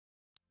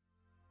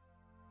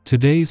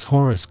Today's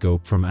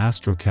horoscope from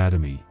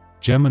Astrocademy,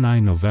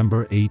 Gemini,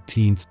 November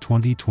 18,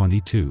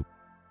 2022.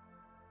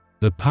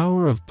 The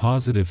power of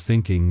positive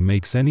thinking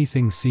makes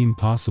anything seem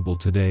possible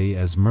today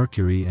as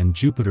Mercury and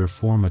Jupiter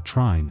form a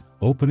trine,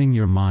 opening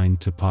your mind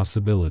to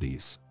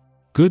possibilities.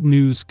 Good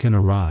news can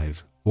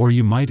arrive, or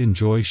you might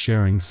enjoy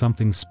sharing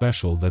something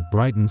special that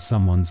brightens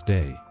someone's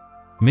day.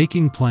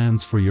 Making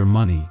plans for your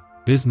money,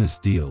 business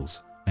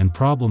deals, and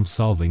problem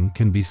solving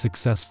can be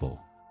successful.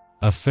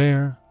 A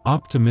fair,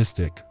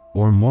 optimistic,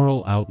 or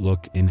moral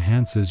outlook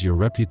enhances your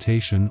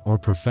reputation or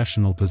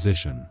professional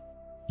position.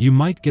 You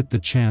might get the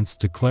chance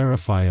to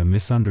clarify a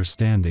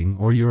misunderstanding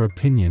or your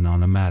opinion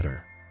on a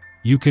matter.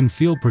 You can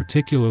feel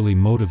particularly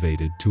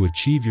motivated to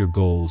achieve your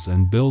goals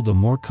and build a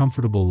more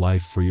comfortable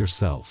life for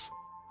yourself.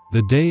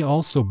 The day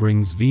also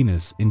brings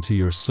Venus into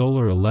your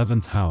solar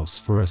 11th house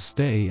for a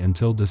stay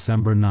until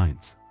December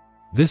 9th.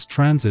 This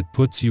transit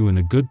puts you in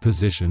a good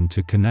position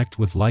to connect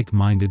with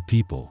like-minded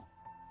people.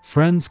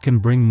 Friends can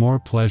bring more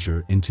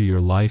pleasure into your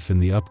life in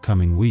the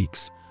upcoming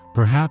weeks,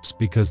 perhaps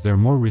because they're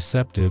more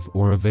receptive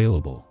or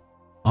available.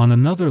 On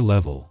another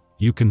level,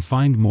 you can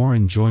find more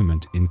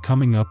enjoyment in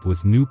coming up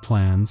with new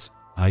plans,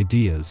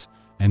 ideas,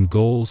 and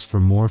goals for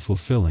more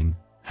fulfilling,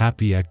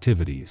 happy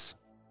activities.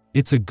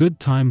 It's a good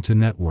time to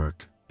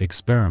network,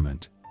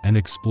 experiment, and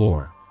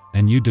explore,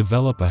 and you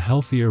develop a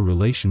healthier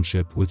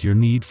relationship with your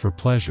need for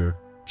pleasure,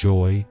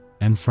 joy,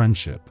 and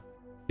friendship.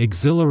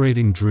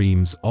 Exhilarating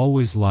dreams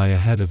always lie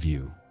ahead of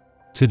you.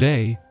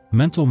 Today,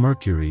 mental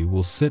Mercury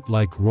will sit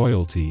like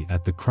royalty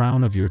at the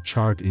crown of your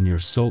chart in your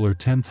solar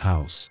 10th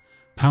house,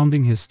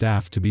 pounding his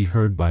staff to be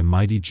heard by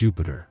mighty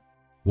Jupiter.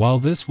 While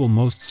this will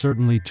most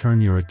certainly turn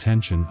your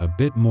attention a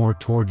bit more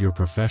toward your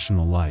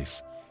professional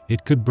life,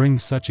 it could bring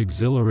such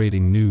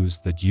exhilarating news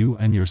that you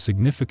and your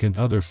significant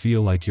other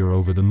feel like you're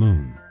over the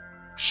moon.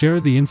 Share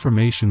the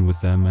information with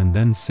them and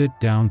then sit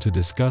down to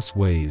discuss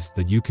ways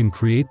that you can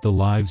create the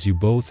lives you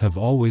both have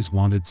always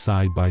wanted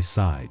side by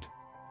side.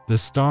 The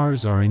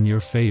stars are in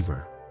your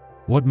favor.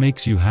 What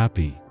makes you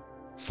happy?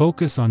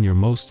 Focus on your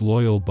most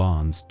loyal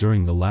bonds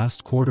during the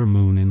last quarter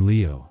moon in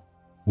Leo.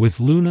 With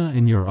Luna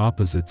in your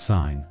opposite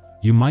sign,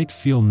 you might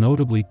feel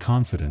notably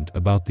confident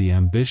about the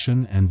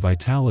ambition and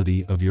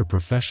vitality of your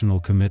professional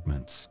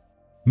commitments.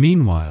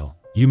 Meanwhile,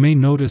 you may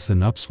notice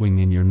an upswing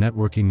in your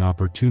networking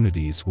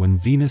opportunities when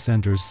Venus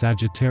enters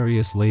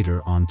Sagittarius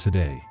later on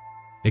today.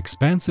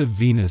 Expansive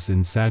Venus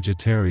in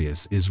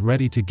Sagittarius is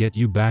ready to get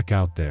you back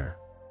out there.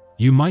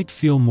 You might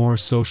feel more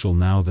social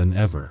now than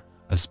ever,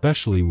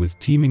 especially with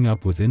teaming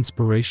up with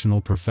inspirational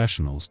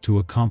professionals to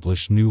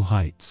accomplish new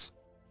heights.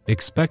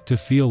 Expect to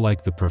feel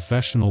like the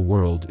professional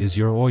world is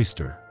your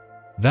oyster.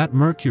 That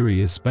Mercury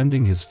is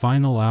spending his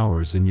final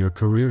hours in your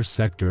career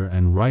sector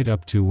and right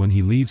up to when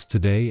he leaves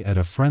today at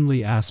a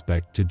friendly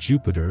aspect to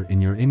Jupiter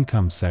in your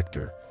income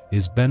sector,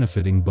 is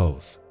benefiting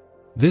both.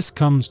 This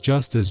comes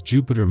just as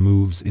Jupiter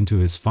moves into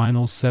his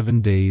final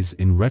 7 days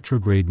in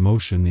retrograde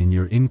motion in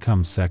your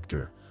income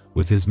sector,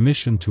 with his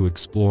mission to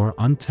explore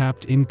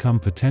untapped income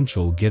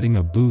potential getting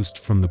a boost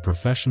from the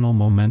professional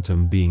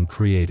momentum being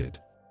created.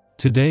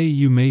 Today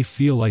you may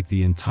feel like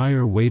the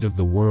entire weight of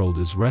the world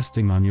is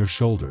resting on your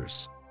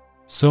shoulders.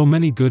 So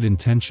many good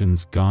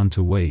intentions gone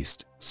to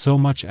waste, so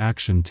much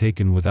action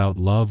taken without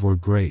love or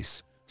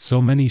grace,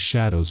 so many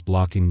shadows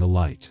blocking the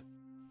light.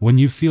 When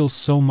you feel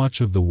so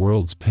much of the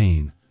world's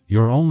pain,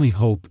 your only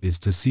hope is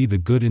to see the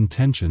good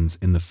intentions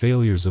in the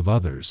failures of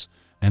others,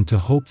 and to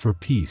hope for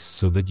peace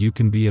so that you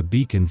can be a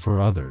beacon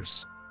for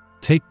others.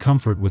 Take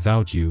comfort,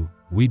 without you,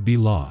 we'd be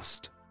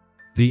lost.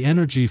 The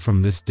energy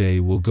from this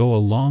day will go a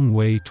long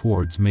way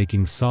towards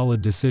making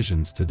solid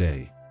decisions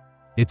today.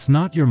 It's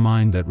not your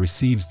mind that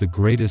receives the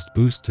greatest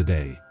boost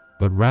today,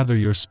 but rather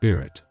your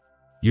spirit.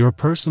 Your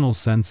personal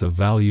sense of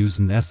values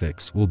and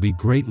ethics will be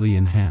greatly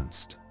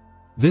enhanced.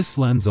 This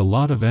lends a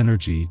lot of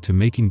energy to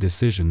making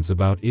decisions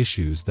about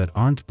issues that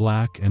aren't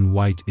black and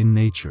white in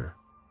nature.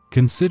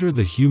 Consider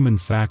the human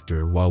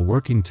factor while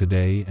working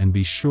today and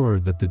be sure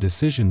that the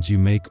decisions you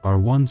make are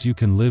ones you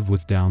can live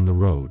with down the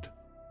road.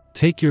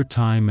 Take your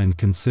time and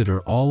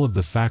consider all of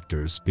the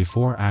factors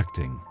before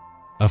acting.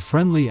 A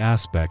friendly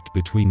aspect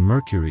between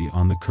Mercury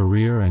on the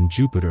career and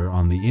Jupiter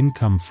on the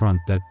income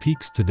front that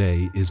peaks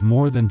today is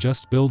more than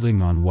just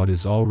building on what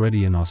is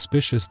already an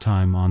auspicious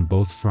time on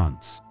both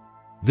fronts.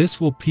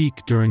 This will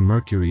peak during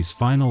Mercury's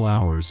final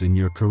hours in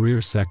your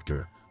career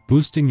sector,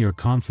 boosting your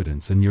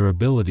confidence and your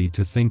ability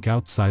to think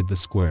outside the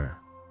square.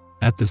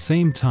 At the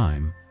same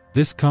time,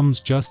 this comes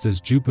just as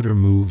Jupiter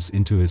moves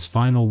into his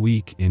final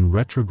week in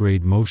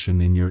retrograde motion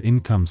in your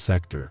income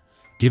sector,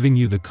 giving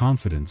you the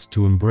confidence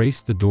to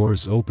embrace the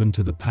doors open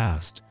to the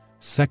past,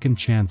 second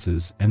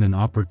chances, and an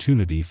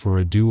opportunity for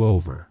a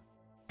do-over.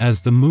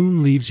 As the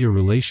moon leaves your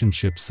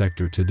relationship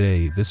sector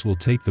today, this will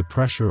take the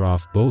pressure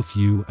off both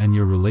you and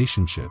your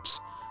relationships,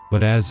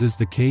 but as is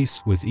the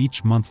case with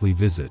each monthly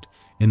visit,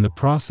 in the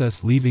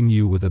process leaving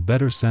you with a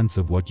better sense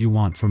of what you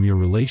want from your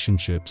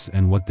relationships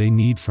and what they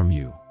need from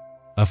you.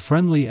 A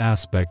friendly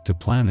aspect to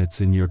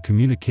planets in your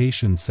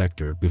communication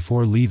sector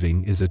before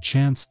leaving is a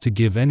chance to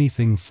give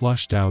anything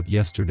flushed out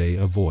yesterday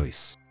a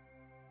voice.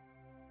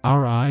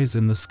 Our eyes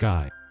in the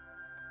sky.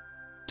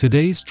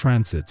 Today's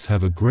transits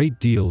have a great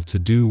deal to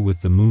do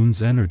with the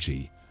moon's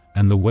energy,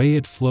 and the way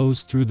it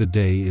flows through the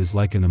day is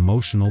like an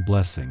emotional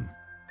blessing.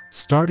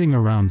 Starting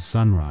around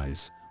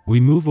sunrise,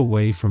 we move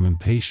away from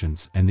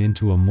impatience and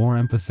into a more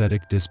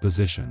empathetic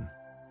disposition.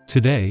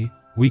 Today,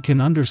 we can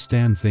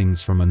understand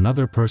things from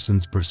another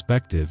person's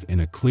perspective in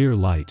a clear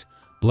light,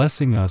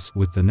 blessing us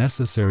with the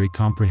necessary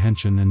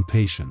comprehension and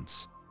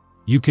patience.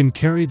 You can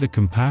carry the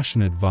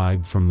compassionate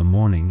vibe from the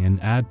morning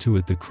and add to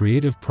it the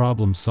creative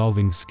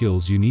problem-solving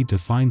skills you need to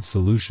find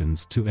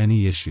solutions to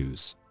any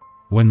issues.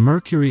 When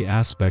Mercury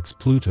aspects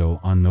Pluto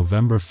on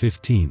November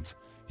 15th,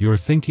 you're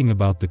thinking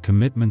about the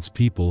commitments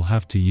people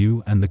have to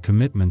you and the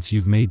commitments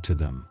you've made to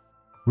them.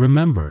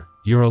 Remember,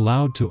 you're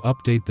allowed to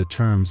update the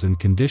terms and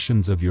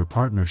conditions of your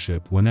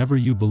partnership whenever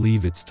you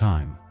believe it's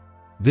time.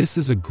 This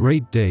is a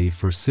great day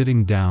for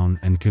sitting down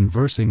and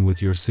conversing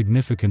with your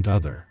significant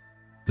other.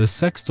 The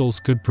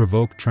sextiles could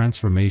provoke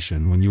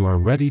transformation when you are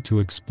ready to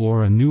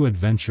explore a new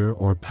adventure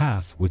or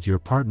path with your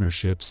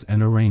partnerships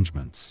and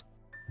arrangements.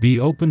 Be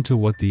open to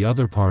what the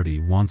other party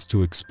wants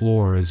to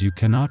explore, as you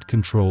cannot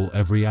control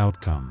every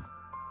outcome.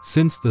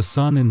 Since the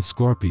Sun in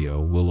Scorpio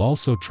will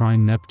also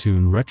trine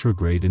Neptune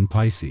retrograde in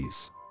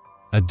Pisces.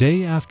 A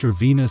day after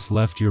Venus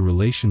left your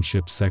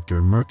relationship sector,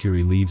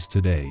 Mercury leaves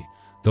today,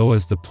 though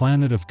as the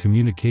planet of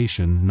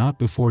communication, not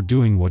before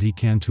doing what he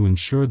can to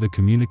ensure the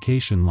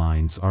communication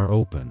lines are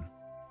open.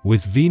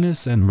 With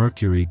Venus and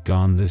Mercury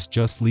gone, this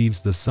just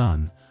leaves the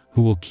Sun,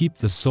 who will keep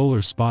the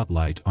solar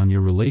spotlight on your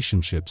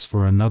relationships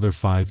for another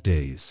 5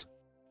 days.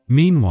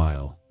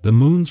 Meanwhile, the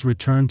Moon's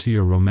return to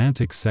your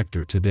romantic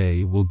sector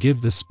today will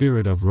give the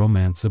spirit of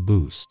romance a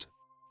boost.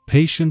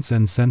 Patience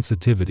and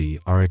sensitivity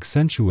are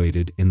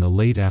accentuated in the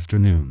late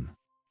afternoon.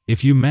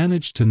 If you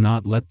manage to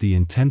not let the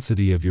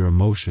intensity of your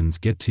emotions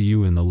get to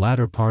you in the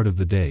latter part of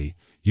the day,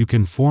 you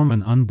can form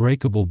an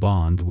unbreakable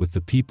bond with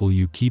the people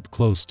you keep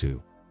close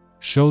to.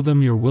 Show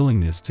them your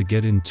willingness to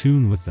get in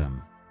tune with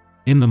them.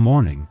 In the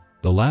morning,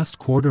 the last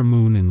quarter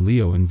moon in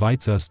Leo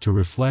invites us to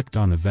reflect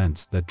on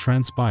events that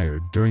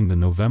transpired during the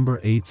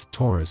November 8th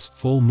Taurus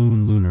full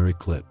moon lunar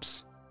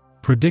eclipse.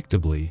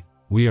 Predictably,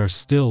 we are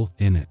still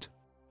in it.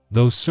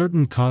 Though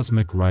certain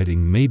cosmic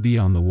writing may be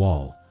on the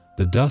wall,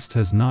 the dust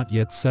has not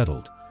yet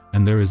settled,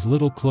 and there is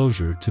little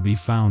closure to be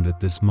found at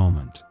this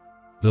moment.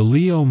 The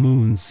Leo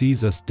moon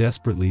sees us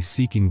desperately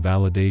seeking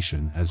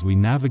validation as we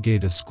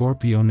navigate a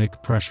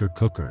scorpionic pressure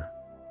cooker.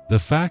 The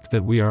fact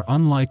that we are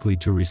unlikely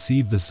to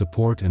receive the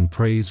support and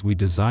praise we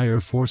desire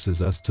forces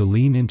us to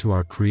lean into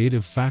our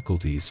creative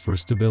faculties for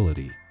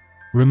stability.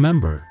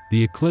 Remember,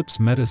 the eclipse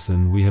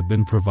medicine we have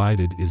been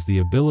provided is the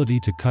ability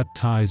to cut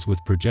ties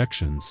with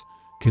projections,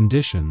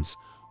 conditions,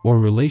 or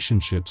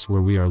relationships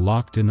where we are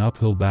locked in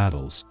uphill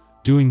battles,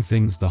 doing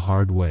things the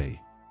hard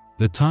way.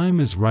 The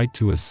time is right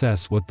to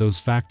assess what those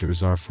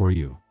factors are for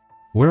you.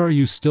 Where are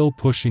you still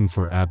pushing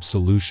for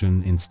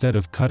absolution instead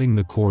of cutting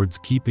the cords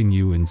keeping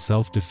you in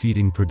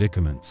self-defeating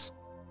predicaments?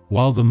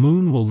 While the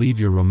moon will leave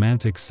your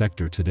romantic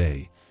sector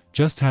today,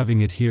 just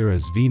having it here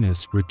as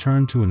Venus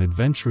return to an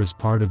adventurous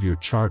part of your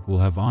chart will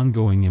have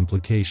ongoing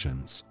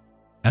implications.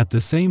 At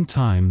the same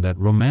time that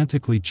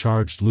romantically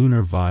charged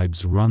lunar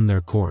vibes run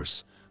their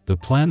course, the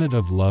planet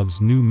of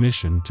love's new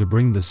mission to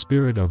bring the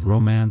spirit of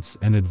romance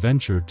and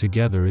adventure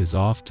together is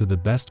off to the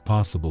best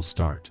possible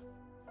start.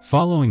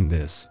 Following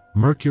this,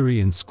 Mercury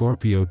in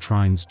Scorpio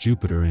trines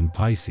Jupiter in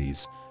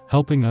Pisces,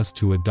 helping us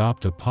to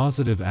adopt a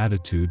positive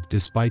attitude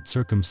despite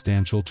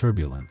circumstantial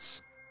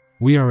turbulence.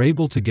 We are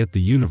able to get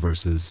the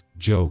universe's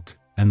joke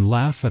and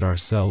laugh at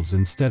ourselves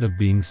instead of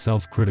being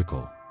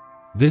self-critical.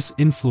 This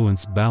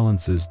influence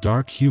balances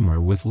dark humor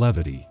with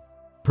levity.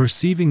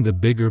 Perceiving the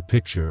bigger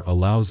picture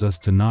allows us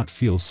to not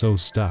feel so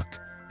stuck,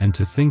 and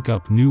to think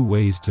up new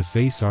ways to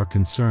face our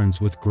concerns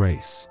with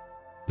grace.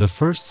 The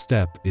first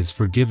step is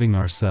forgiving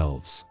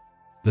ourselves.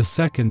 The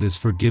second is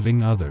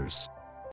forgiving others.